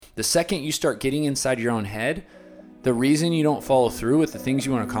The second you start getting inside your own head, the reason you don't follow through with the things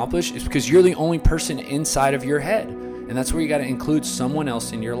you want to accomplish is because you're the only person inside of your head. And that's where you got to include someone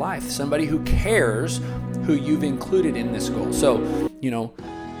else in your life, somebody who cares who you've included in this goal. So,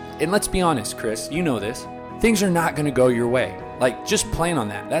 and let's be honest, Chris, you know this, things are not going to go your way. Like, just plan on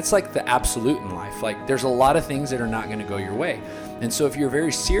that. That's like the absolute in life. Like, there's a lot of things that are not going to go your way. And so if you're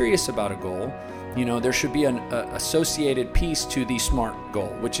very serious about a goal, there should be an associated piece to the SMART goal,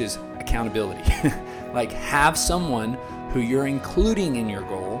 which is accountability. Like, have someone who you're including in your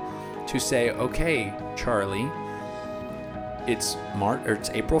goal to say, okay, Charlie, it's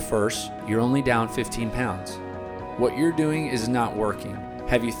April 1st, you're only down 15 pounds. What you're doing is not working.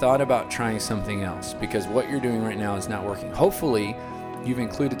 Have you thought about trying something else? Because what you're doing right now is not working. Hopefully, you've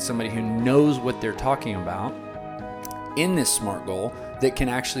included somebody who knows what they're talking about in this SMART goal that can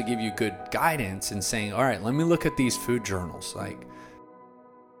actually give you good guidance and saying, all right, let me look at these food journals.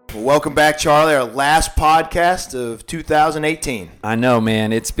 Well, welcome back, Charlie, our last podcast of 2018. I know,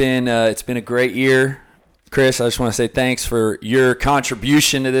 man. It's been a great year. Chris, I just want to say thanks for your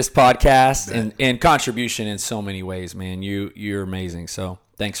contribution to this podcast and contribution in so many ways, man. You're amazing. So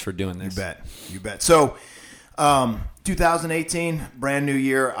thanks for doing this. You bet. So 2018, brand new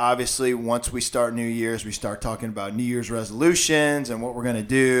year. Obviously, once we start New Year's, we start talking about New Year's resolutions and what we're going to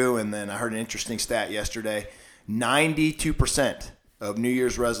do. And then I heard an interesting stat yesterday. 92% of New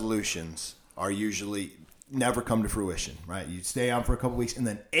Year's resolutions are usually never come to fruition, right? You stay on for a couple weeks, and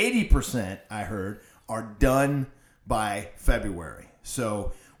then 80%, I heard, are done by February.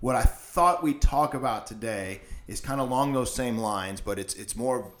 So what I thought we'd talk about today is kind of along those same lines, but it's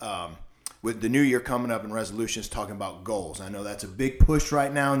more with the new year coming up and resolutions, talking about goals. I know that's a big push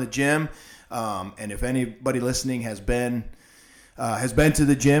right now in the gym, and if anybody listening has been to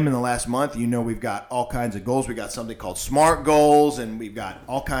the gym in the last month, we've got all kinds of goals. We got something called SMART goals, and we've got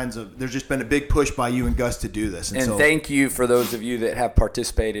all kinds of. There's just been a big push by you and Gus to do this. And so, thank you for those of you that have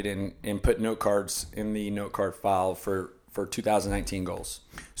participated in put note cards in the note card file for 2019 goals.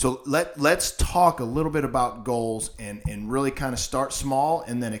 So let's talk a little bit about goals and really kind of start small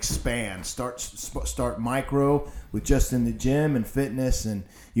and then expand. Start micro with just in the gym and fitness. And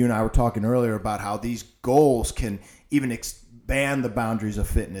you and I were talking earlier about how these goals can even expand the boundaries of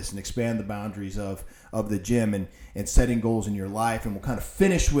fitness and expand the boundaries of the gym and setting goals in your life. And we'll kind of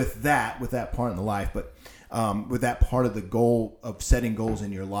finish with that part in the life, but with that part of the goal of setting goals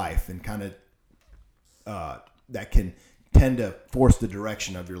in your life and kind of that can tend to force the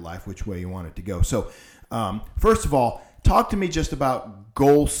direction of your life, which way you want it to go. So first of all, talk to me just about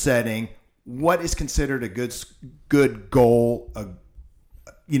goal setting. What is considered a good goal?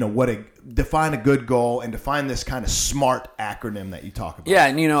 Define a good goal and define this kind of SMART acronym that you talk about. Yeah,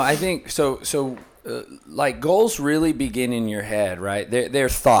 and I think so. Like, goals really begin in your head, right? They're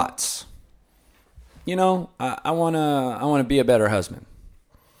thoughts. I wanna be a better husband.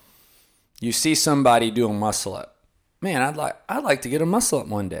 You see somebody do a muscle up. Man, I'd like to get a muscle up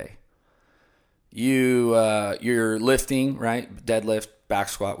one day. You're lifting, right? Deadlift, back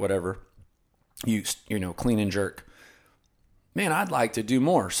squat, whatever. You clean and jerk. Man, I'd like to do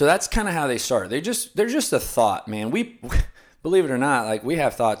more. So that's kind of how they start. They're just a thought, man. We believe it or not, like, we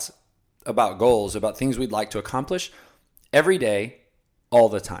have thoughts about goals, about things we'd like to accomplish every day, all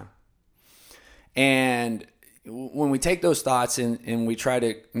the time. And when we take those thoughts and we try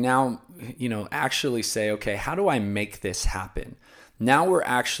to now, actually say, okay, how do I make this happen? Now we're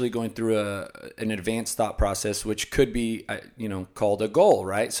actually going through an advanced thought process, which could be, called a goal,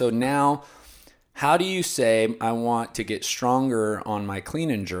 right? So now, how do you say, I want to get stronger on my clean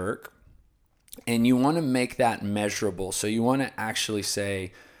and jerk? And you want to make that measurable. So you want to actually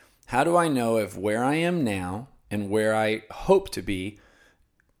say, how do I know if where I am now and where I hope to be,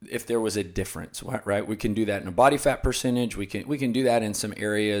 if there was a difference, right? We can do that in a body fat percentage. We can do that in some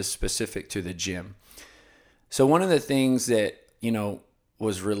areas specific to the gym. So one of the things that,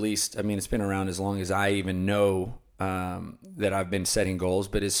 was released, it's been around as long as I even know that I've been setting goals,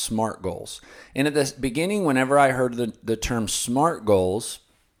 but is SMART goals. And at the beginning, whenever I heard the term SMART goals,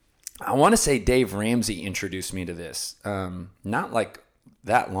 I want to say Dave Ramsey introduced me to this. Not like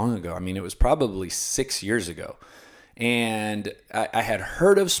that long ago. It was probably 6 years ago. And I had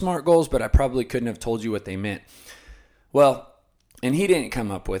heard of SMART goals, but I probably couldn't have told you what they meant. Well, and he didn't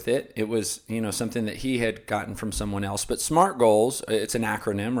come up with it. It was, something that he had gotten from someone else. But SMART goals, it's an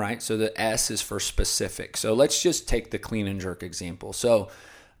acronym, right? So the S is for specific. So let's just take the clean and jerk example. So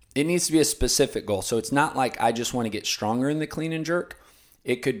it needs to be a specific goal. So it's not like I just want to get stronger in the clean and jerk.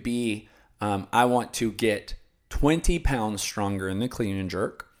 It could be I want to get 20 pounds stronger in the clean and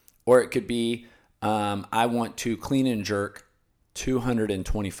jerk. Or it could be I want to clean and jerk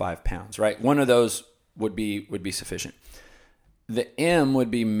 225 pounds, right? One of those would be sufficient. The M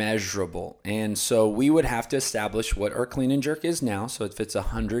would be measurable. And so we would have to establish what our clean and jerk is now. So if it's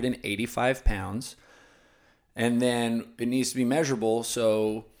 185 pounds, and then it needs to be measurable.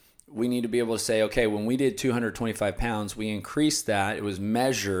 So we need to be able to say, okay, when we did 225 pounds, we increased that. It was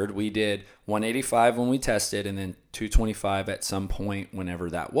measured. We did 185 when we tested, and then 225 at some point whenever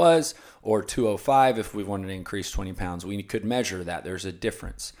that was, or 205 if we wanted to increase 20 pounds. We could measure that. There's a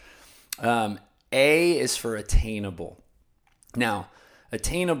difference. A is for attainable. Now,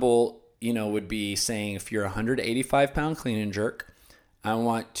 attainable, would be saying if you're 185 pound clean and jerk, I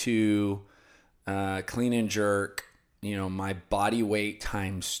want to clean and jerk, my body weight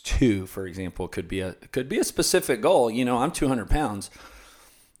times 2, for example, could be a specific goal. I'm 200 pounds.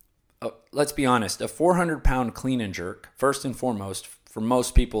 Let's be honest, a 400 pound clean and jerk, first and foremost, for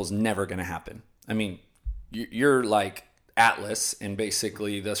most people is never going to happen. I mean, you're like Atlas and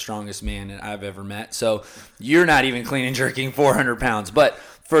basically the strongest man I've ever met. So you're not even clean and jerking 400 pounds. But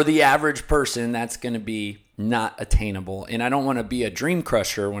for the average person, that's going to be not attainable. And I don't want to be a dream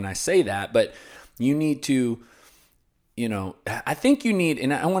crusher when I say that, but you need to, I think you need,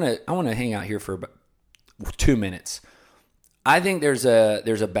 and I want to hang out here for about 2 minutes. I think there's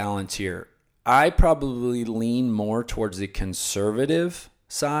a balance here. I probably lean more towards the conservative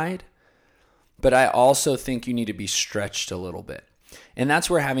side, but I also think you need to be stretched a little bit. And that's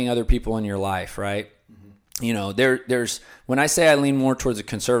where having other people in your life, right? Mm-hmm. There's when I say I lean more towards the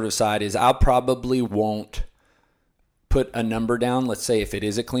conservative side is I'll probably won't put a number down, let's say if it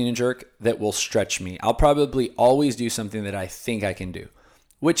is a clean and jerk, that will stretch me. I'll probably always do something that I think I can do,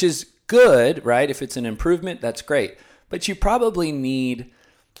 which is good, right? If it's an improvement, that's great. But you probably need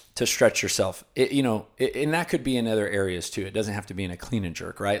to stretch yourself, and that could be in other areas too. It doesn't have to be in a clean and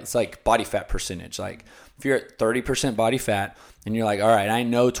jerk, right? It's like body fat percentage. Like if you're at 30% body fat and you're like, all right, I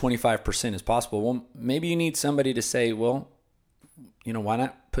know 25% is possible. Well, maybe you need somebody to say, well, why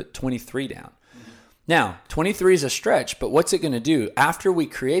not put 23 down? Now, 23 is a stretch, but what's it going to do? After we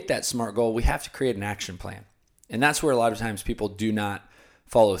create that SMART goal, we have to create an action plan. And that's where a lot of times people do not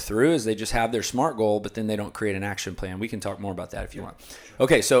follow through, is they just have their SMART goal, but then they don't create an action plan. We can talk more about that if you want.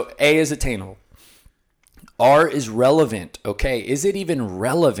 Okay, so A is attainable. R is relevant. Okay, is it even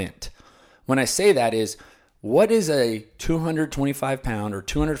relevant? When I say that is, what is a 225 pound or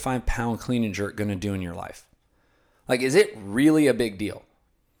 205 pound clean and jerk going to do in your life? Like, is it really a big deal?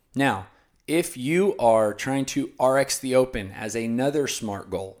 Now, if you are trying to RX the open as another SMART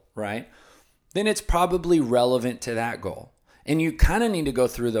goal, right, then it's probably relevant to that goal. And you kind of need to go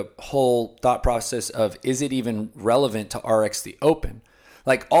through the whole thought process of, is it even relevant to RX the open?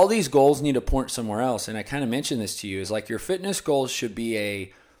 Like, all these goals need to point somewhere else. And I kind of mentioned this to you, is like your fitness goals should be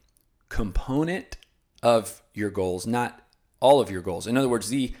a component of your goals, not all of your goals. In other words,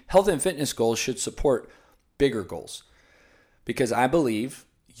 the health and fitness goals should support bigger goals, because I believe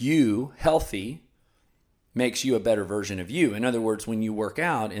you healthy makes you a better version of you. In other words, when you work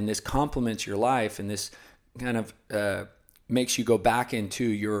out and this complements your life and this kind of makes you go back into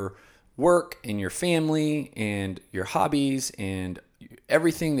your work and your family and your hobbies and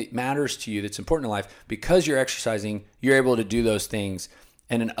everything that matters to you that's important in life, because you're exercising, you're able to do those things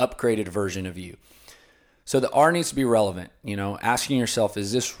in an upgraded version of you. So the R needs to be relevant, asking yourself,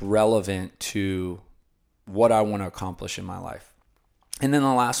 is this relevant to what I want to accomplish in my life? And then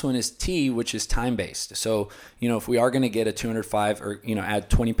the last one is T, which is time-based. So, if we are going to get a 205 or, add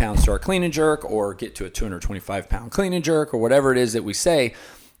 20 pounds to our clean and jerk, or get to a 225-pound clean and jerk, or whatever it is that we say,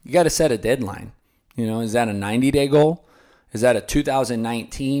 you got to set a deadline. Is that a 90-day goal? Is that a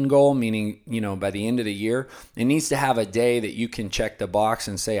 2019 goal, meaning, by the end of the year? It needs to have a day that you can check the box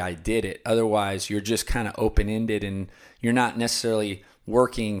and say, I did it. Otherwise, you're just kind of open-ended and you're not necessarily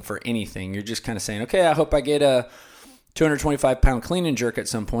working for anything. You're just kind of saying, okay, I hope I get a 225-pound clean and jerk at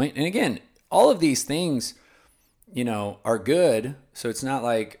some point. And again, all of these things, are good. So it's not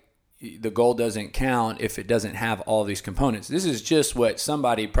like the goal doesn't count if it doesn't have all these components. This is just what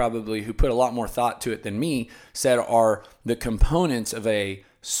somebody probably who put a lot more thought to it than me said are the components of a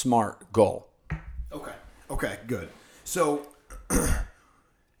SMART goal. Okay, good. So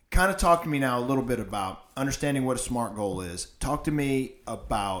kind of talk to me now a little bit about understanding what a SMART goal is. Talk to me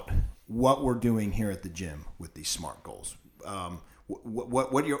about what we're doing here at the gym with these SMART goals.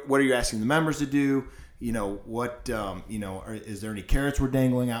 What are you asking the members to do? Is there any carrots we're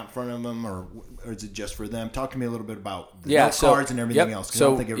dangling out in front of them, or is it just for them? Talk to me a little bit about the cards and everything else.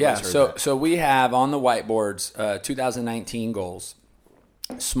 So we have on the whiteboards 2019 goals,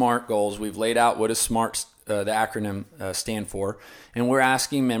 SMART goals. We've laid out what a SMART, the acronym, stand for, and we're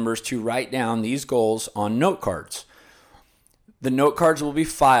asking members to write down these goals on note cards. The note cards will be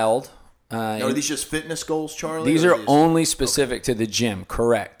filed. Are these just fitness goals, Charlie? These are only specific to the gym,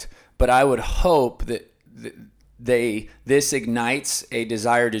 correct. But I would hope that this ignites a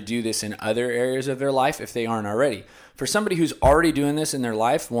desire to do this in other areas of their life if they aren't already. For somebody who's already doing this in their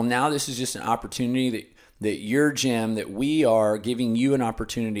life, well, now this is just an opportunity that your gym, that we are giving you an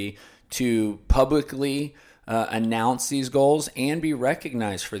opportunity to publicly announce these goals and be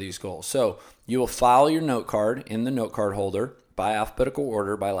recognized for these goals. So you will file your note card in the note card holder by alphabetical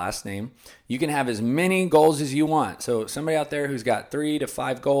order, by last name. You can have as many goals as you want. So somebody out there who's got 3 to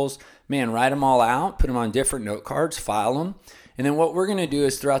 5 goals, man, write them all out, put them on different note cards, file them. And then what we're going to do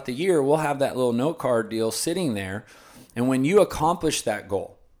is throughout the year, we'll have that little note card deal sitting there. And when you accomplish that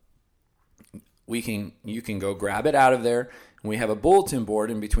goal, you can go grab it out of there. And we have a bulletin board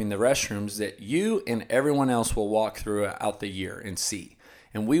in between the restrooms that you and everyone else will walk throughout the year and see.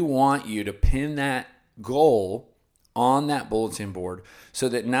 And we want you to pin that goal on that bulletin board so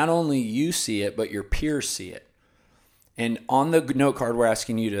that not only you see it, but your peers see it. And on the note card, we're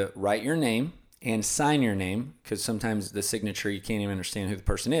asking you to write your name and sign your name, because sometimes the signature, you can't even understand who the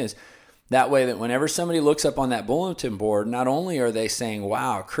person is. That way that whenever somebody looks up on that bulletin board, not only are they saying,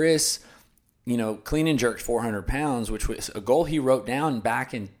 wow, Chris, clean and jerked 400 pounds, which was a goal he wrote down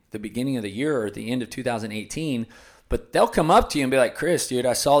back in the beginning of the year or at the end of 2018, but they'll come up to you and be like, Chris, dude,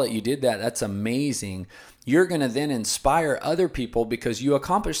 I saw that you did that. That's amazing. You're going to then inspire other people because you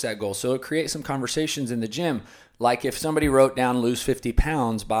accomplished that goal. So it creates some conversations in the gym. Like if somebody wrote down lose 50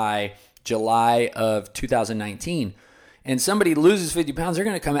 pounds by July of 2019 and somebody loses 50 pounds, they're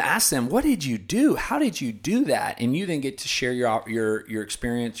going to come and ask them, what did you do? How did you do that? And you then get to share your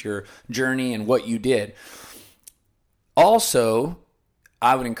experience, your journey, and what you did. Also,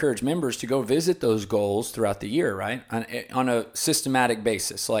 I would encourage members to go visit those goals throughout the year, right? On a systematic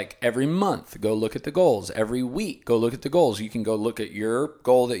basis. Like every month, go look at the goals. Every week, go look at the goals. You can go look at your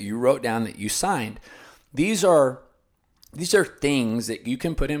goal that you wrote down that you signed. These are things that you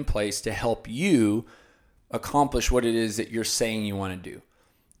can put in place to help you accomplish what it is that you're saying you want to do.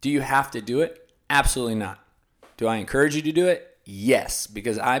 Do you have to do it? Absolutely not. Do I encourage you to do it? Yes,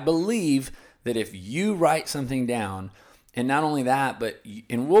 because I believe that if you write something down, and not only that, but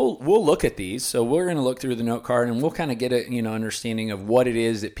we'll look at these. So we're going to look through the note card and we'll kind of get a understanding of what it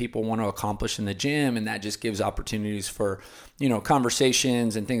is that people want to accomplish in the gym, and that just gives opportunities for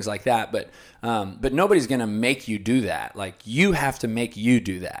conversations and things like that. But nobody's going to make you do that. Like you have to make you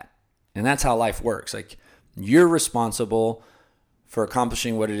do that, and that's how life works. Like you're responsible for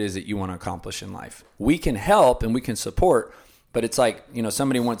accomplishing what it is that you want to accomplish in life. We can help and we can support, but it's like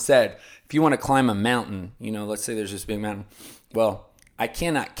somebody once said, if you want to climb a mountain, let's say there's this big mountain. Well, I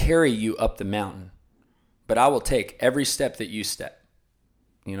cannot carry you up the mountain, but I will take every step that you step,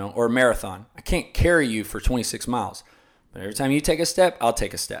 or a marathon. I can't carry you for 26 miles, but every time you take a step, I'll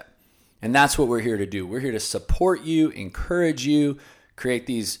take a step. And that's what we're here to do. We're here to support you, encourage you, create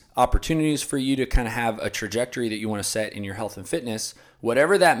these opportunities for you to kind of have a trajectory that you want to set in your health and fitness,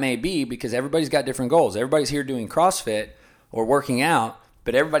 whatever that may be, because everybody's got different goals. Everybody's here doing CrossFit or working out,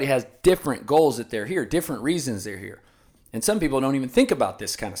 but everybody has different goals that they're here, different reasons they're here. And some people don't even think about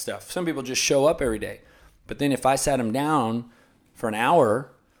this kind of stuff. Some people just show up every day. But then if I sat them down for an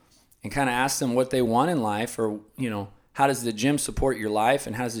hour and kind of asked them what they want in life, or, how does the gym support your life,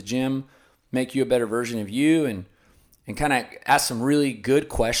 and how does the gym make you a better version of you, and kind of ask some really good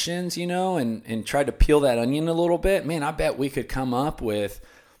questions, and try to peel that onion a little bit, man, I bet we could come up with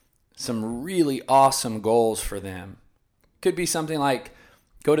some really awesome goals for them. Could be something like,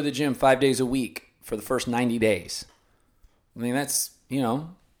 go to the gym 5 days a week for the first 90 days. I mean, that's,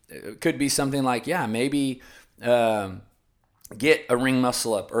 it could be something like, maybe get a ring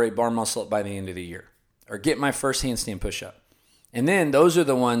muscle up or a bar muscle up by the end of the year, or get my first handstand push-up. And then those are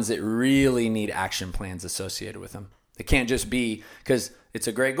the ones that really need action plans associated with them. It can't just be, because it's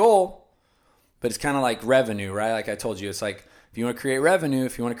a great goal, but it's kind of like revenue, right? Like I told you, it's like, if you want to create revenue,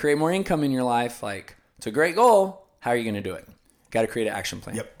 if you want to create more income in your life, like it's a great goal. How are you going to do it? Got to create an action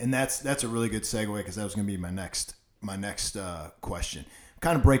plan. Yep, and that's a really good segue, because that was going to be my next question.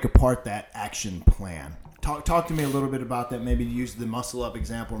 Kind of break apart that action plan. Talk to me a little bit about that. Maybe use the muscle up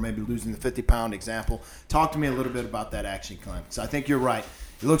example, or maybe losing the 50-pound example. Talk to me a little bit about that action plan. So I think you're right.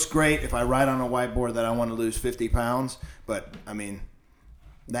 It looks great if I write on a whiteboard that I want to lose 50 pounds, but I mean,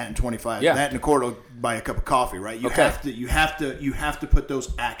 that and 25, that and a quarter will buy a cup of coffee, right? You have to put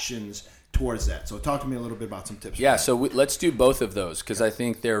those actions towards that. So talk to me a little bit about some tips. Yeah, so let's do both of those, because I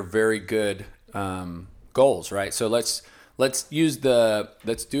think they're very good goals, right? So let's do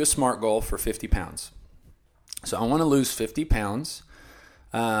a SMART goal for 50 pounds. So I want to lose 50 pounds,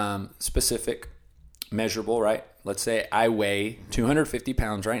 specific, measurable, right? let's say I weigh 250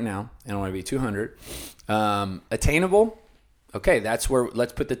 pounds right now, and I want to be 200. Attainable. Okay, that's where,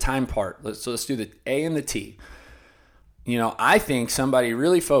 let's put the time part. Let's do the A and the T. I think somebody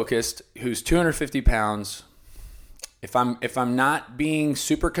really focused who's 250 pounds, if I'm not being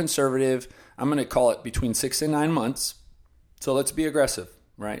super conservative, I'm going to call it between 6 and 9 months. So let's be aggressive,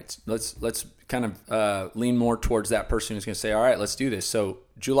 right? Let's kind of lean more towards that person who's going to say, all right, let's do this. So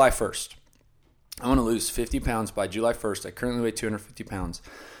July 1st, I want to lose 50 pounds by July 1st. I currently weigh 250 pounds.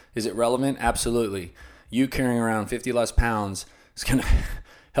 Is it relevant? Absolutely. You carrying around 50 less pounds is going to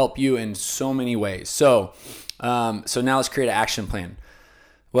help you in so many ways. So now let's create an action plan.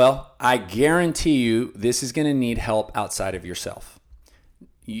 Well, I guarantee you this is going to need help outside of yourself.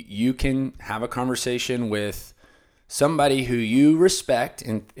 You can have a conversation with somebody who you respect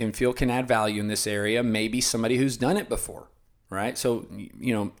and feel can add value in this area, maybe somebody who's done it before, right? So,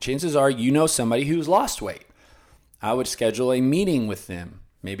 chances are somebody who's lost weight. I would schedule a meeting with them,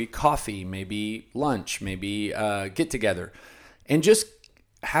 maybe coffee, maybe lunch, maybe get together, and just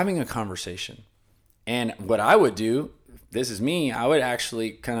having a conversation. And what I would do, this is me, I would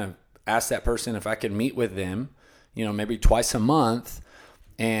actually kind of ask that person if I could meet with them, maybe twice a month,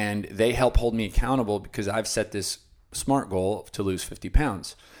 and they help hold me accountable because I've set this SMART goal to lose 50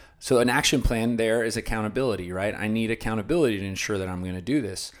 pounds. So an action plan there is accountability, right? I need accountability to ensure that I'm going to do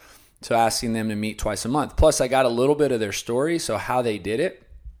this. So asking them to meet twice a month. Plus, I got a little bit of their story, so how they did it.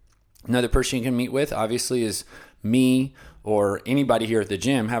 Another person you can meet with, obviously, is me or anybody here at the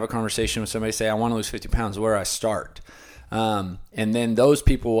gym. Have a conversation with somebody, say, I want to lose 50 pounds. Where do I start? And then those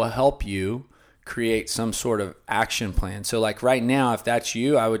people will help you create some sort of action plan. So like right now, if that's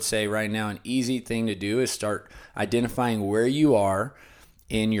you, I would say right now an easy thing to do is start identifying where you are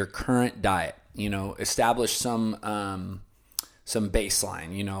in your current diet. Establish some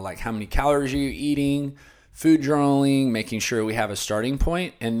baseline, like how many calories are you eating, food journaling, making sure we have a starting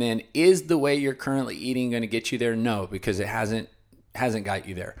point. And then, is the way you're currently eating going to get you there? No, because it hasn't got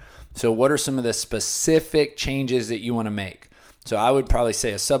you there. So what are some of the specific changes that you want to make? So I would probably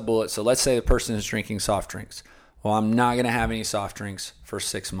say a sub-bullet. So let's say the person is drinking soft drinks. Well, I'm not going to have any soft drinks for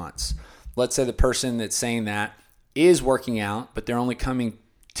 6 months. Let's say the person that's saying that is working out, but they're only coming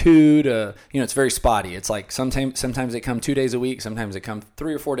 2 to, it's very spotty. It's like sometimes they come 2 days a week, sometimes they come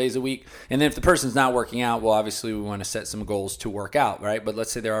 3 or 4 days a week. And then if the person's not working out, well, obviously we want to set some goals to work out, right? But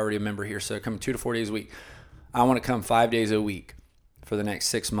let's say they're already a member here, so they're coming 2 to 4 days a week. I want to come 5 days a week for the next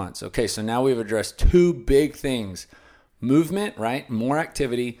 6 months. Okay, so now we've addressed 2 big things. Movement, right? More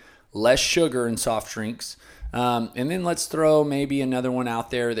activity, less sugar in soft drinks. And then let's throw maybe another one out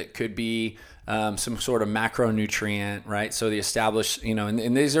there that could be some sort of macronutrient, right? So the established,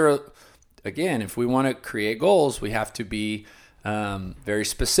 and these are, again, if we want to create goals, we have to be very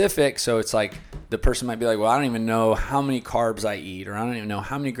specific. So it's like the person might be like, well, I don't even know how many carbs I eat, or I don't even know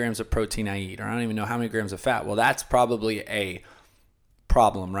how many grams of protein I eat, or I don't even know how many grams of fat. Well, that's probably a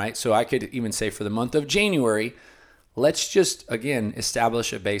problem, right? So I could even say for the month of January, let's just, again,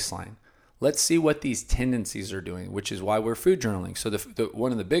 establish a baseline. Let's see what these tendencies are doing, which is why we're food journaling. So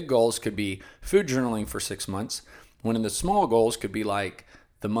one of the big goals could be food journaling for 6 months. One of the small goals could be like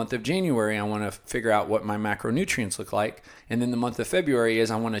the month of January, I want to figure out what my macronutrients look like. And then the month of February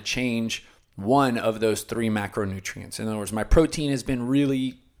is I want to change one of those 3 macronutrients. In other words, my protein has been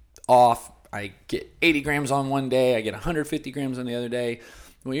really off. I get 80 grams on one day. I get 150 grams on the other day.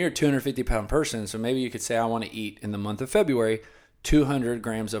 Well, you're a 250-pound person, so maybe you could say I want to eat in the month of February 200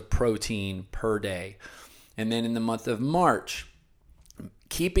 grams of protein per day. And then in the month of March,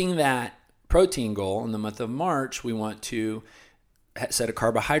 keeping that protein goal in the month of March, we want to set a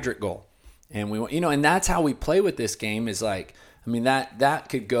carbohydrate goal. And we want, and that's how we play with this game is like, that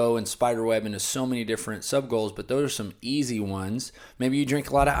could go and spiderweb into so many different sub goals, but those are some easy ones. Maybe you drink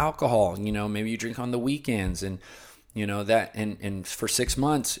a lot of alcohol, maybe you drink on the weekends and that, and for 6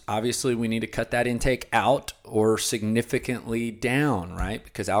 months, obviously we need to cut that intake out or significantly down, right?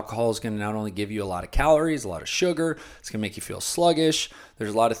 Because alcohol is going to not only give you a lot of calories, a lot of sugar, it's going to make you feel sluggish.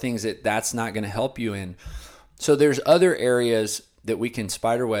 There's a lot of things that's not going to help you in. So there's other areas that we can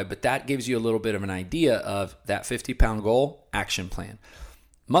spiderweb, but that gives you a little bit of an idea of that 50-pound goal action plan.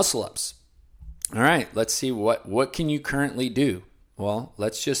 Muscle ups. All right, let's see what can you currently do? Well,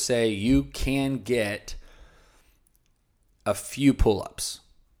 let's just say you can get a few pull-ups,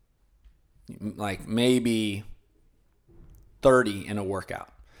 like maybe 30 in a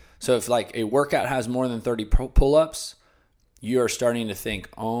workout. So if like a workout has more than 30 pull-ups, you are starting to think,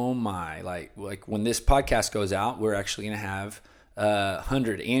 oh my, like when this podcast goes out, we're actually going to have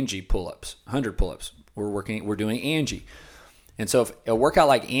 100 Angie pull-ups, 100 pull-ups. We're doing Angie. And so if a workout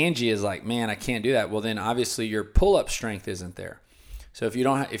like Angie is like, man, I can't do that, well, then obviously your pull-up strength isn't there. So if you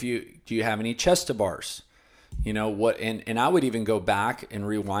don't, do you have any chest to bars? You know what? And I would even go back and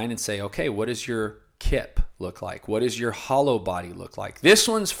rewind and say, okay, what does your kip look like? What does your hollow body look like? This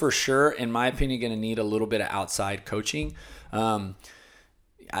one's for sure, in my opinion, going to need a little bit of outside coaching.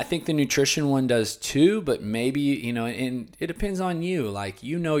 I think the nutrition one does too, but maybe, you know, and it depends on you. Like,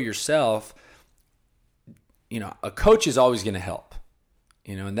 you know yourself, you know, a coach is always going to help,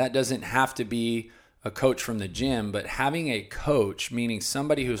 you know, and that doesn't have to be a coach from the gym, but having a coach, meaning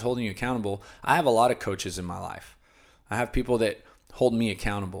somebody who's holding you accountable. I have a lot of coaches in my life. I have people that hold me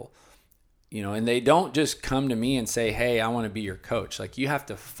accountable, you know, and they don't just come to me and say, hey, I want to be your coach. Like, you have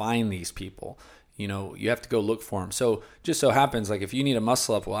to find these people. You know, you have to go look for them. So just so happens, like, if you need a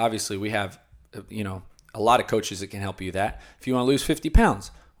muscle up, well, obviously we have, you know, a lot of coaches that can help you with that. If you want to lose 50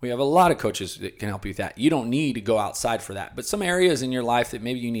 pounds, we have a lot of coaches that can help you with that. You don't need to go outside for that. But some areas in your life that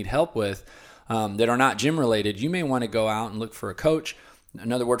maybe you need help with that are not gym related, you may want to go out and look for a coach.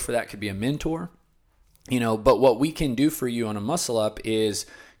 Another word for that could be a mentor. You know, but what we can do for you on a muscle up is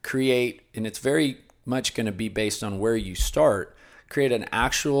create, and it's very much going to be based on where you start, create an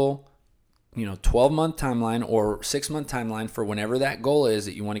actual, you know, 12-month timeline or 6-month timeline for whenever that goal is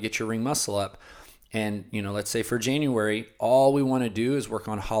that you want to get your ring muscle up. And, you know, let's say for January, all we want to do is work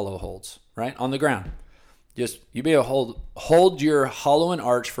on hollow holds, right? On the ground. Just, you be able to hold your hollow and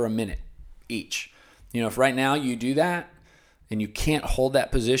arch for a minute each. You know, if right now you do that and you can't hold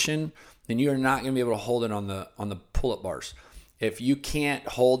that position, then you are not going to be able to hold it on the pull-up bars. If you can't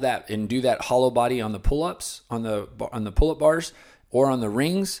hold that and do that hollow body on the pull-ups, on the pull-up bars or on the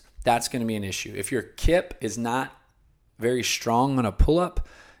rings, that's going to be an issue. If your kip is not very strong on a pull-up,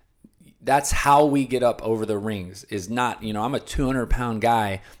 that's how we get up over the rings. Is not, you know, I'm a 200-pound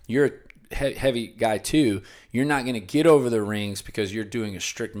guy. You're a heavy guy too. You're not going to get over the rings because you're doing a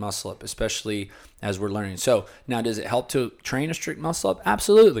strict muscle-up, especially as we're learning. So now, does it help to train a strict muscle-up?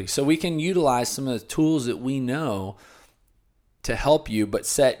 Absolutely. So we can utilize some of the tools that we know to help you, but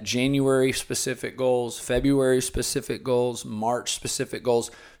set January specific goals, February specific goals, March specific goals,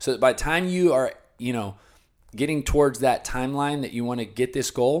 so that by the time you are, you know, getting towards that timeline that you want to get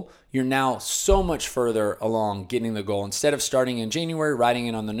this goal, you're now so much further along getting the goal. Instead of starting in January, writing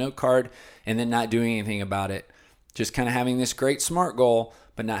it on the note card, and then not doing anything about it, just kind of having this great SMART goal,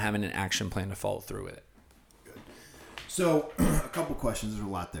 but not having an action plan to follow through with it. Good. So a couple questions. There's a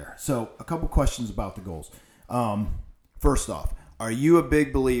lot there. So a couple questions about the goals. First off, are you a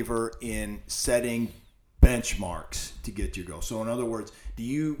big believer in setting benchmarks to get your goal? So in other words,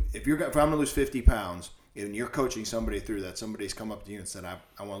 if I'm going to lose 50 pounds and you're coaching somebody through that, somebody's come up to you and said, I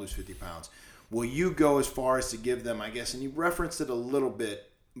want to lose 50 pounds. Will you go as far as to give them, I guess, and you referenced it a little bit,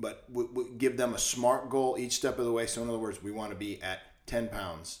 but give them a SMART goal each step of the way? So in other words, we want to be at 10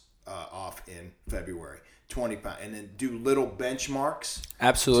 pounds off in February, 20 pounds, and then do little benchmarks?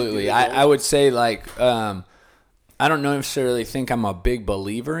 Absolutely. I would say, like, I don't necessarily think I'm a big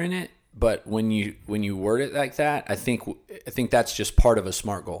believer in it, but when you word it like that, I think that's just part of a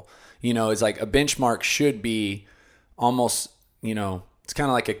SMART goal. You know, it's like a benchmark should be almost, you know, it's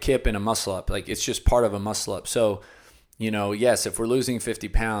kind of like a kip in a muscle up. Like, it's just part of a muscle up. So, you know, yes, if we're losing 50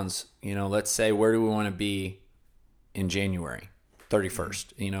 pounds, you know, let's say, where do we want to be in January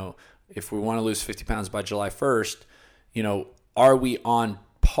 31st? You know, if we want to lose 50 pounds by July 1st, you know, are we on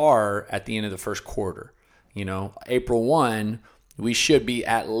par at the end of the first quarter? You know, April 1, we should be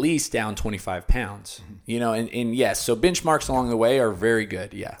at least down 25 pounds, you know, and yes, so benchmarks along the way are very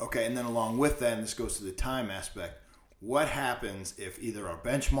good. Yeah. Okay. And then along with that, and this goes to the time aspect, what happens if either our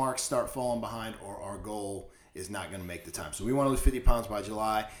benchmarks start falling behind or our goal is not going to make the time? So we want to lose 50 pounds by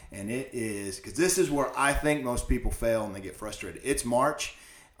July, and it is, because this is where I think most people fail and they get frustrated. It's March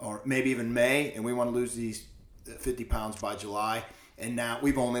or maybe even May, and we want to lose these 50 pounds by July. And now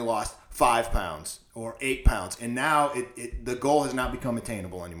we've only lost 5 pounds or 8 pounds. And now the goal has not become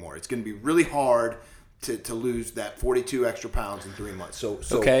attainable anymore. It's going to be really hard to lose that 42 extra pounds in 3 months. So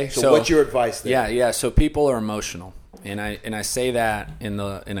what's your advice there? Yeah. So people are emotional. And I say that in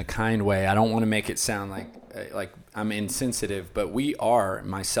a kind way. I don't want to make it sound like I'm insensitive, but we are,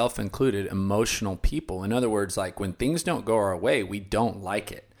 myself included, emotional people. In other words, like, when things don't go our way, we don't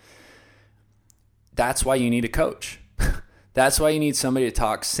like it. That's why you need a coach. That's why you need somebody to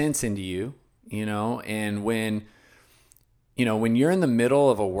talk sense into you, you know, and when you're in the middle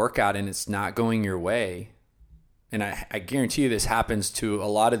of a workout and it's not going your way, and I guarantee you this happens to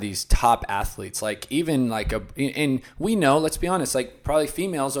a lot of these top athletes, like even like and we know, let's be honest, like probably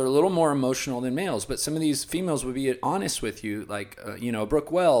females are a little more emotional than males, but some of these females would be honest with you, like, you know,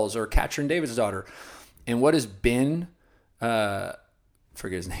 Brooke Wells or Katrin David's daughter. And what has been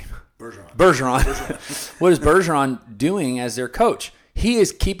forget his name. Bergeron. What is Bergeron doing as their coach? He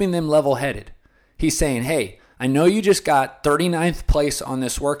is keeping them level-headed. He's saying, hey, I know you just got 39th place on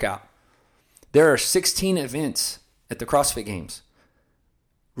this workout. There are 16 events at the CrossFit Games.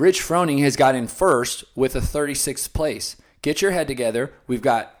 Rich Froning has got in first with a 36th place. Get your head together. We've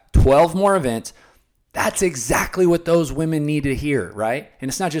got 12 more events. That's exactly what those women need to hear, right? And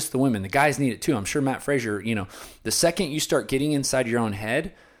it's not just the women. The guys need it too. I'm sure Matt Frazier, the second you start getting inside your own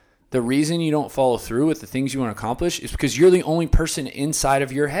head, the reason you don't follow through with the things you want to accomplish is because you're the only person inside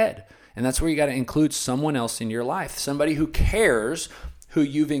of your head. And that's where you got to include someone else in your life, somebody who cares who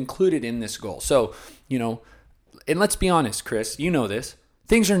you've included in this goal. So, and let's be honest, Chris, you know this.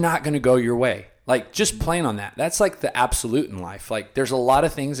 Things are not going to go your way. Like, just plan on that. That's like the absolute in life. Like, there's a lot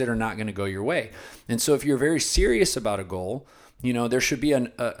of things that are not going to go your way. And so if you're very serious about a goal, there should be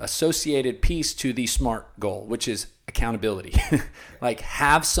an associated piece to the SMART goal, which is accountability. Like,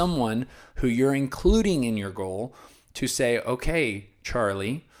 have someone who you're including in your goal to say, okay,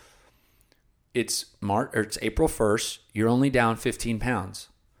 Charlie, it's April 1st. You're only down 15 pounds.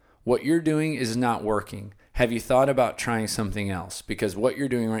 What you're doing is not working. Have you thought about trying something else? Because what you're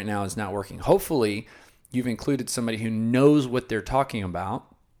doing right now is not working. Hopefully, you've included somebody who knows what they're talking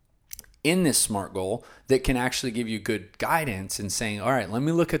about in this SMART goal that can actually give you good guidance and saying, all right, let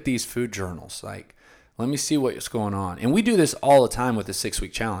me look at these food journals. Like, let me see what's going on. And we do this all the time with the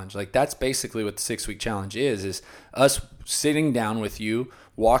 6-week challenge. Like, that's basically what the 6-week challenge is us sitting down with you,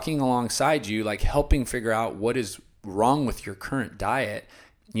 walking alongside you, like helping figure out what is wrong with your current diet,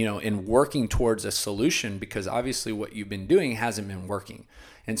 and working towards a solution, because obviously what you've been doing hasn't been working.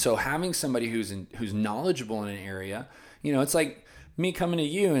 And so having somebody who's knowledgeable in an area, it's like me coming to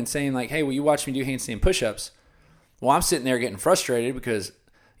you and saying like, hey, will you watch me do handstand push-ups? Well, I'm sitting there getting frustrated because,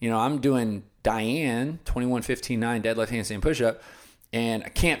 I'm doing Diane 21-15-9 deadlift handstand push-up, and I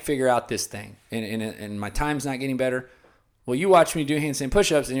can't figure out this thing, and my time's not getting better. Well, you watch me do handstand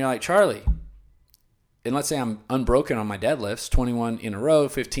push-ups, and you're like, Charlie, and let's say I'm unbroken on my deadlifts, 21 in a row,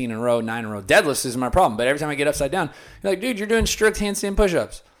 15 in a row, 9 in a row. Deadlifts is my problem. But every time I get upside down, you're like, dude, you're doing strict handstand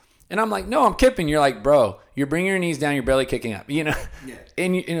push-ups. And I'm like, no, I'm kipping. You're like, bro, you're bringing your knees down, you're barely kicking up, Yeah.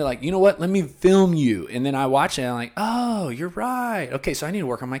 And you're like, you know what? Let me film you. And then I watch it, and I'm like, oh, you're right. Okay, so I need to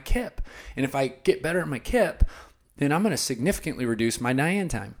work on my kip. And if I get better at my kip, then I'm going to significantly reduce my Diane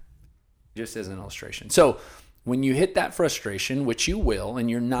time, just as an illustration. So when you hit that frustration, which you will, and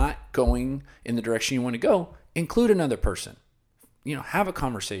you're not going in the direction you want to go, include another person. Have a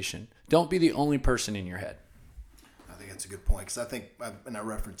conversation. Don't be the only person in your head. I think that's a good point, because I think, and I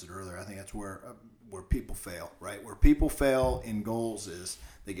referenced it earlier, I think that's where people fail, right? Where people fail in goals is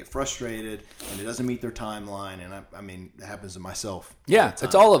they get frustrated and it doesn't meet their timeline. And I mean, it happens to myself. Yeah,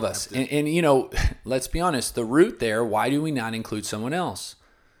 it's all of us. And let's be honest, the root there, why do we not include someone else?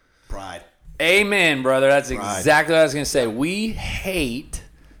 Pride. Amen, brother. That's exactly what I was going to say.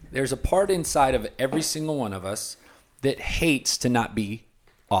 There's a part inside of every single one of us that hates to not be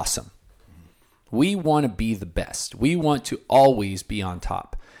awesome. We want to be the best. We want to always be on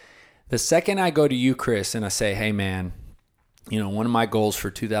top. The second I go to you, Chris, and I say, hey, man, one of my goals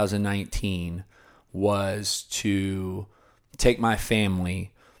for 2019 was to take my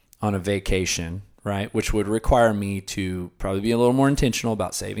family on a vacation, right? Which would require me to probably be a little more intentional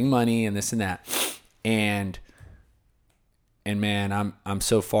about saving money and this and that. And man, I'm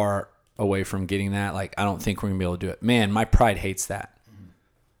so far away from getting that. Like, I don't think we're gonna be able to do it. Man, my pride hates that.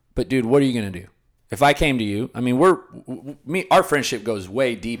 But dude, what are you gonna do? If I came to you, I mean, our friendship goes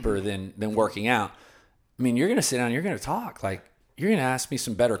way deeper than working out. I mean, you're gonna sit down, you're gonna talk. Like, you're gonna ask me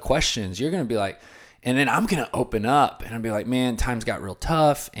some better questions. You're gonna be like, and then I'm going to open up and I'll be like, man, times got real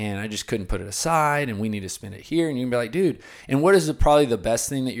tough and I just couldn't put it aside and we need to spend it here. And you can be like, dude, and what is probably the best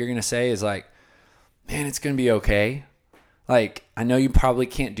thing that you're going to say is like, man, it's going to be okay. Like, I know you probably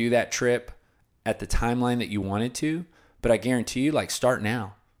can't do that trip at the timeline that you wanted to, but I guarantee you, like, start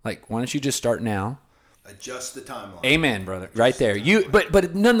now. Like, why don't you just start now? Adjust the timeline. Amen, brother. Right there.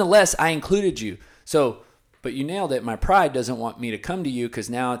 But nonetheless, I included you. So, but you nailed it. My pride doesn't want me to come to you because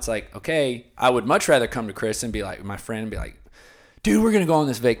now it's like, okay, I would much rather come to Chris and be like, my friend, and be like, dude, we're going to go on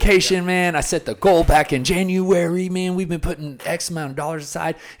this vacation, man. I set the goal back in January, man. We've been putting X amount of dollars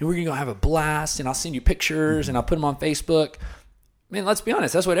aside and we're going to go have a blast and I'll send you pictures and I'll put them on Facebook. Man, let's be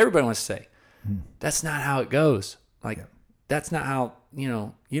honest. That's what everybody wants to say. That's not how it goes. Like, that's not how,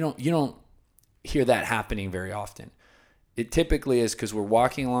 you don't hear that happening very often. It typically is because we're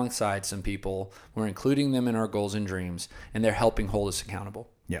walking alongside some people, we're including them in our goals and dreams, and they're helping hold us accountable.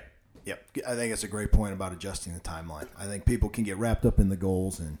 Yep. I think it's a great point about adjusting the timeline. I think people can get wrapped up in the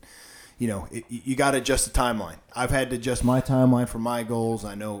goals and, you got to adjust the timeline. I've had to adjust my timeline for my goals.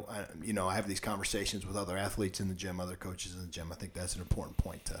 I know, I have these conversations with other athletes in the gym, other coaches in the gym. I think that's an important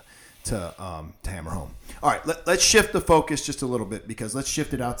point to hammer home. All right, let's shift the focus just a little bit, because let's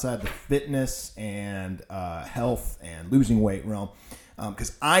shift it outside the fitness and health and losing weight realm,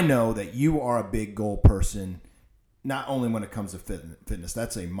 because I know that you are a big goal person. Not only when it comes to fitness,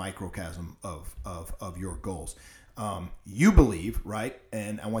 that's a microcosm of your goals. You believe, right?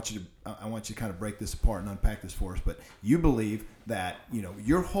 And I want you to kind of break this apart and unpack this for us. But you believe that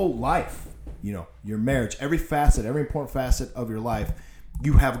your whole life, your marriage, every important facet of your life,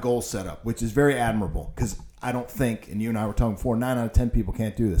 you have goals set up, which is very admirable. Because I don't think, and you and I were talking before, 9 out of 10 people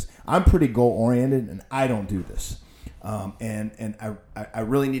can't do this. I'm pretty goal oriented, and I don't do this. And I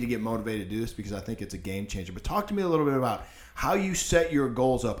really need to get motivated to do this, because I think it's a game changer. But talk to me a little bit about how you set your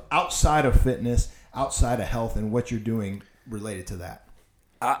goals up outside of fitness, outside of health, and what you're doing related to that.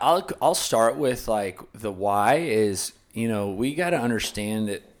 I'll start with like the why is, we got to understand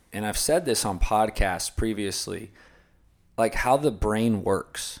that, and I've said this on podcasts previously, like how the brain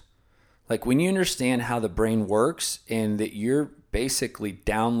works. Like when you understand how the brain works and that you're basically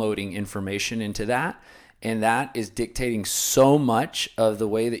downloading information into that, and that is dictating so much of the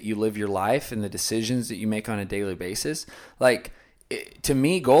way that you live your life and the decisions that you make on a daily basis. Like, to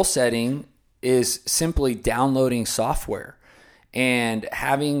me, goal setting is simply downloading software and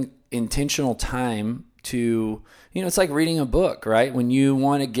having intentional time to, it's like reading a book, right? When you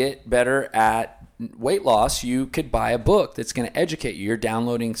want to get better at weight loss, you could buy a book that's going to educate you. You're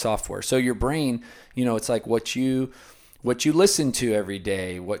downloading software. So your brain, it's like what you listen to every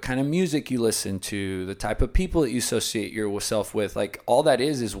day, what kind of music you listen to, the type of people that you associate yourself with, like all that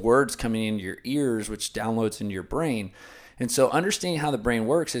is words coming into your ears, which downloads into your brain. And so understanding how the brain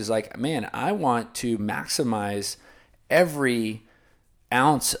works is like, man, I want to maximize every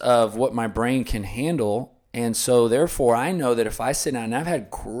ounce of what my brain can handle. And so therefore I know that if I sit down, and I've had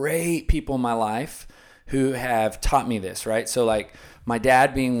great people in my life who have taught me this, right? So like, my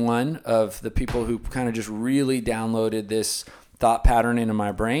dad being one of the people who kind of just really downloaded this thought pattern into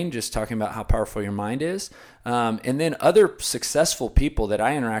my brain, just talking about how powerful your mind is. And then other successful people that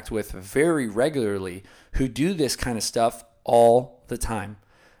I interact with very regularly who do this kind of stuff all the time.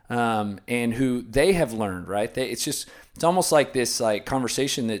 And who they have learned, right? It's almost like this like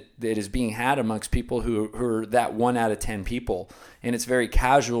conversation that is being had amongst people who are that 1 out of 10 people. And it's very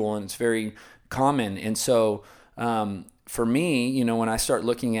casual and it's very common. And so, for me, when I start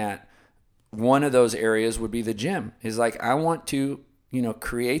looking at one of those areas would be the gym, is like, I want to,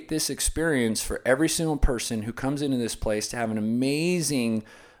 create this experience for every single person who comes into this place to have an amazing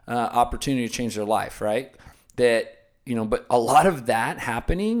opportunity to change their life, right? That, but a lot of that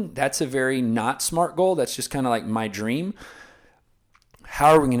happening, that's a very not smart goal. That's just kind of like my dream.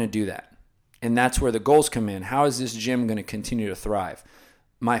 How are we going to do that? And that's where the goals come in. How is this gym going to continue to thrive?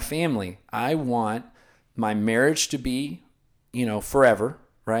 My family, I want my marriage to be, forever,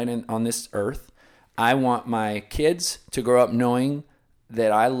 right, on this earth. I want my kids to grow up knowing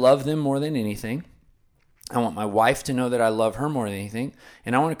that I love them more than anything. I want my wife to know that I love her more than anything.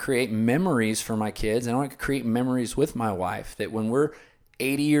 And I want to create memories for my kids. And I want to create memories with my wife that when we're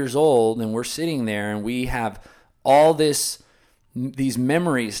 80 years old and we're sitting there and we have all these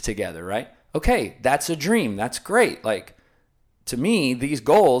memories together, right? Okay, that's a dream. That's great. Like, to me, these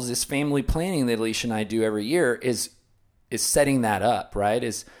goals, this family planning that Alicia and I do every year is setting that up, right?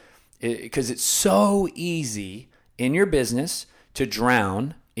 Because it's so easy in your business to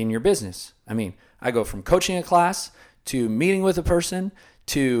drown in your business. I mean, I go from coaching a class to meeting with a person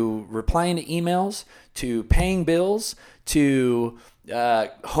to replying to emails to paying bills to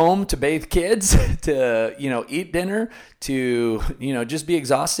home to bathe kids to, eat dinner to, just be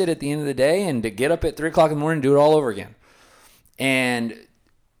exhausted at the end of the day and to get up at 3:00 in the morning and do it all over again. And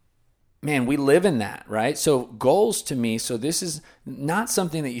man, we live in that, right? So goals to me, so this is not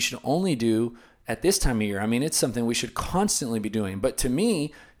something that you should only do at this time of year. I mean, it's something we should constantly be doing. But to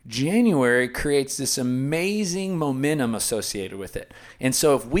me, January creates this amazing momentum associated with it. And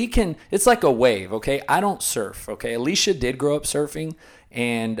so if we can, it's like a wave, okay? I don't surf, okay? Alicia did grow up surfing,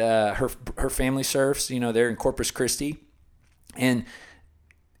 and her family surfs, they're in Corpus Christi. And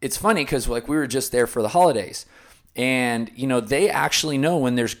it's funny because like we were just there for the holidays. And, they actually know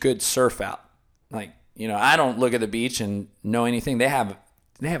when there's good surf out. Like, I don't look at the beach and know anything. They have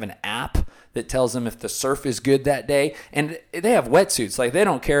an app that tells them if the surf is good that day. And they have wetsuits. Like, they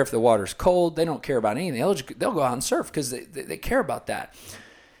don't care if the water's cold. They don't care about anything. They'll go out and surf because they care about that.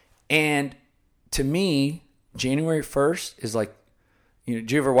 And to me, January 1st is like,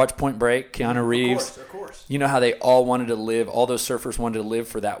 did you ever watch Point Break? Keanu Reeves. Of course. You know how they all wanted to live, all those surfers wanted to live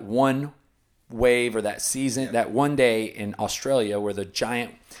for that one wave or that season, that one day in Australia where the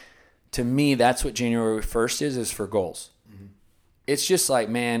giant, to me, that's what January 1st is for goals. Mm-hmm. It's just like,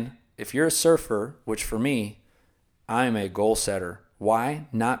 man, if you're a surfer, which for me, I'm a goal setter. Why?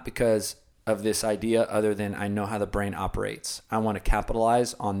 Not because of this idea other than I know how the brain operates. I want to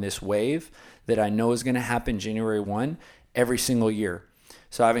capitalize on this wave that I know is going to happen January 1 every single year.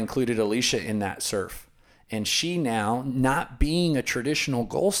 So I've included Alicia in that surf. And she now, not being a traditional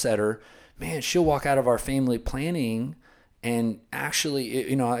goal setter, man, she'll walk out of our family planning and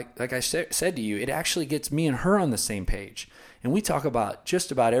actually, like I said to you, it actually gets me and her on the same page. And we talk about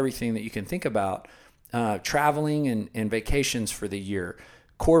just about everything that you can think about, traveling and vacations for the year,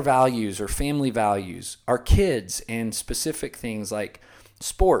 core values or family values, our kids, and specific things like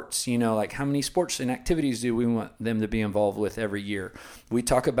sports, like how many sports and activities do we want them to be involved with every year. We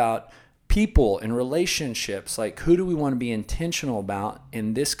talk about people and relationships, like who do we want to be intentional about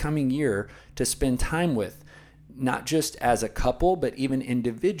in this coming year to spend time with, not just as a couple, but even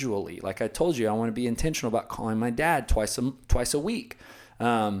individually. Like I told you, I want to be intentional about calling my dad twice a week.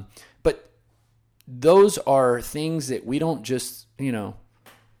 But those are things that we don't just,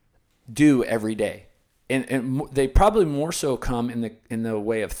 do every day. And they probably more so come in the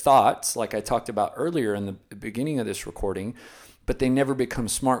way of thoughts, like I talked about earlier in the beginning of this recording, but they never become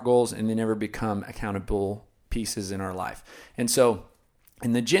SMART goals and they never become accountable pieces in our life. And so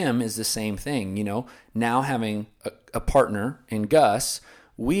in the gym is the same thing, now having a partner in Gus,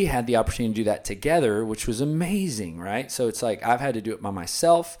 we had the opportunity to do that together, which was amazing, right? So it's like I've had to do it by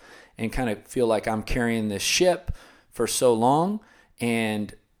myself and kind of feel like I'm carrying this ship for so long.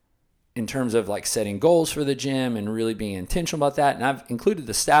 And in terms of like setting goals for the gym and really being intentional about that. And I've included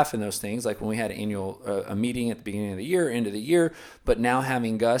the staff in those things, like when we had a meeting at the beginning of the year, end of the year, but now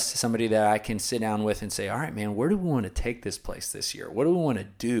having Gus, somebody that I can sit down with and say, all right, man, where do we want to take this place this year? What do we want to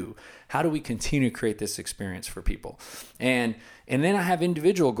do? How do we continue to create this experience for people? And then I have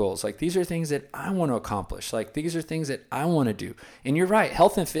individual goals. Like these are things that I want to accomplish. Like these are things that I want to do. And you're right.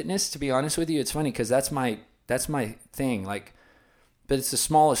 Health and fitness, to be honest with you, it's funny because that's my thing. Like, but it's the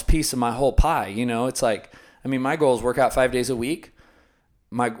smallest piece of my whole pie. It's like, my goal is work out 5 days a week.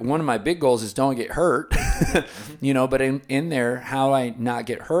 One of my big goals is don't get hurt, but in there, how do I not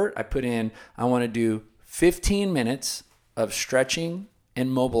get hurt? I put in, I want to do 15 minutes of stretching and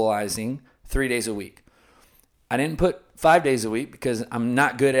mobilizing 3 days a week. I didn't put 5 days a week because I'm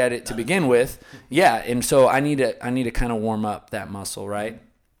not good at it to begin with. Yeah. And so I need to kind of warm up that muscle. Right.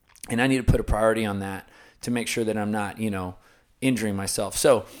 And I need to put a priority on that to make sure that I'm not, injuring myself.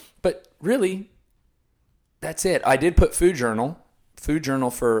 So, but really, that's it. I did put food journal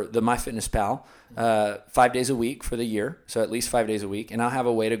for the MyFitnessPal, 5 days a week for the year. So at least 5 days a week. And I'll have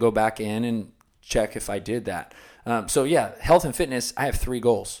a way to go back in and check if I did that. So yeah, health and fitness, I have 3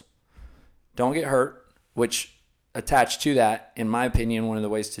 goals. Don't get hurt, which attached to that, in my opinion, one of the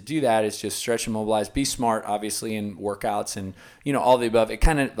ways to do that is just stretch and mobilize, be smart, obviously, in workouts and, all the above. It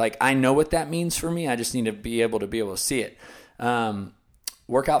kind of like, I know what that means for me. I just need to be able to see it.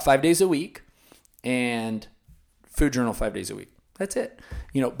 Work out 5 days a week and food journal 5 days a week. That's it.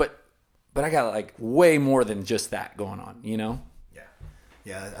 But I got like way more than just that going on,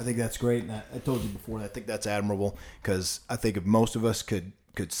 Yeah, I think that's great. And I told you before, I think that's admirable because I think if most of us could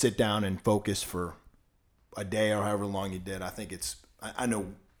sit down and focus for a day or however long you did, I think I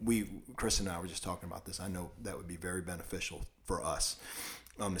know Chris and I were just talking about this. I know that would be very beneficial for us.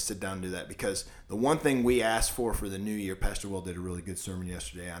 To sit down and do that, because the one thing we asked for the new year, Pastor Will did a really good sermon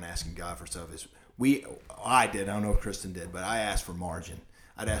yesterday on asking God for stuff, is I don't know if Kristen did, but I asked for margin.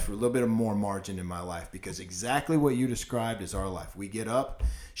 I'd ask for a little bit of more margin in my life, because exactly what you described is our life. We get up,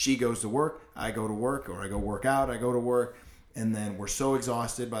 she goes to work, I go to work, or I go work out, I go to work, and then we're so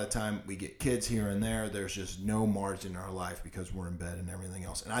exhausted by the time we get kids here and there, there's just no margin in our life because we're in bed and everything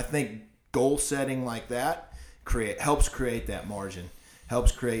else. And I think goal setting like that helps create that margin.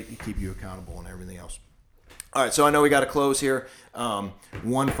 Helps keep you accountable and everything else. All right, so I know we got to close here.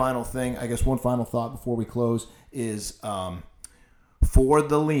 One final thought before we close is for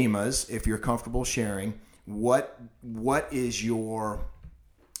the Limas, if you're comfortable sharing, what is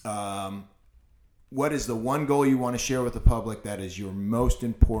the one goal you want to share with the public that is your most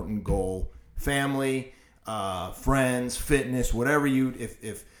important goal? Family, friends, fitness, whatever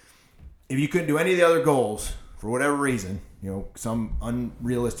if you couldn't do any of the other goals for whatever reason, some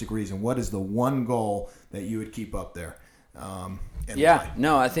unrealistic reason, what is the one goal that you would keep up there? I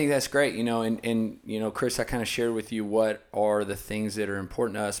think that's great. And Chris, I kind of shared with you what are the things that are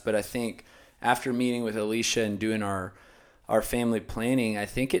important to us, but I think after meeting with Alicia and doing our our family planning, I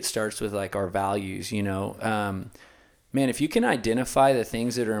think it starts with like our values, you know. Man, if you can identify the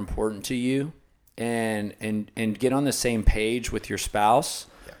things that are important to you and get on the same page with your spouse,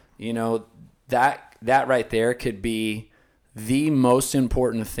 you know, that right there could be the most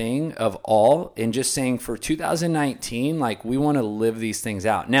important thing of all. And just saying for 2019, like we want to live these things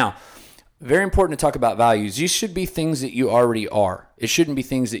out. Now, very important to talk about values. These should be things that you already are. It shouldn't be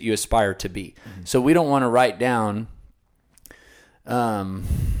things that you aspire to be. Mm-hmm. So we don't want to write down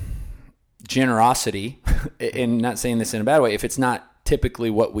generosity, and not saying this in a bad way, if it's not typically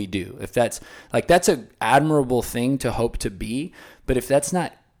what we do. If that's an admirable thing to hope to be, but if that's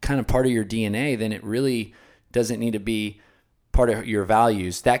not kind of part of your DNA, then it really doesn't need to be part of your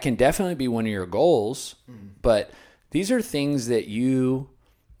values. That can definitely be one of your goals, but these are things that you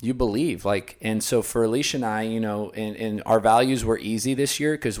believe. Like, and so for Alicia and I, you know, and our values were easy this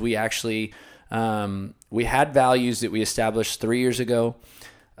year because we actually we had values that we established 3 years ago.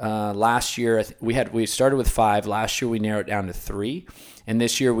 Last year we started with 5. Last year we narrowed it down to 3, and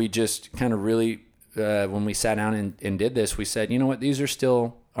this year we just kind of really when we sat down and did this, we said, you know what, these are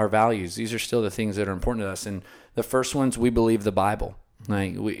still our values. These are still the things that are important to us. And the first ones, we believe the Bible.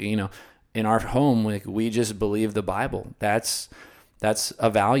 Like we, you know, in our home, like we just believe the Bible. That's a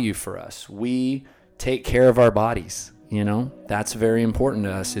value for us. We take care of our bodies. You know, that's very important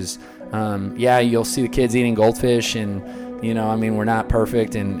to us. Is you'll see the kids eating goldfish, and you know, I mean, we're not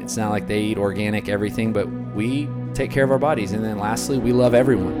perfect, and it's not like they eat organic everything, but we take care of our bodies. And then lastly, we love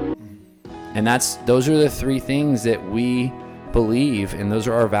everyone. And those are the 3 things that we believe, and those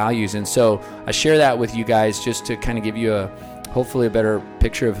are our values. And so I share that with you guys just to kind of give you hopefully a better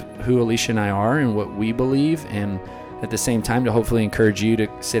picture of who Alicia and I are and what we believe, and at the same time to hopefully encourage you to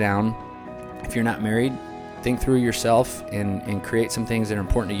sit down. If you're not married, think through yourself and create some things that are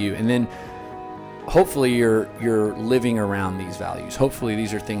important to you. And then hopefully you're living around these values. Hopefully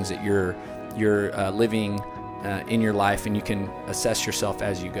these are things that you're living in your life, and you can assess yourself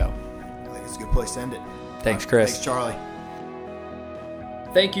as you go. I think it's a good place to end it. Thanks, Chris. Thanks, Charlie.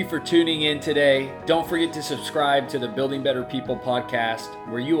 Thank you for tuning in today. Don't forget to subscribe to the Building Better People podcast,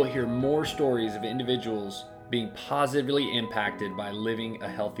 where you will hear more stories of individuals being positively impacted by living a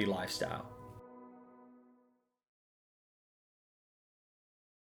healthy lifestyle.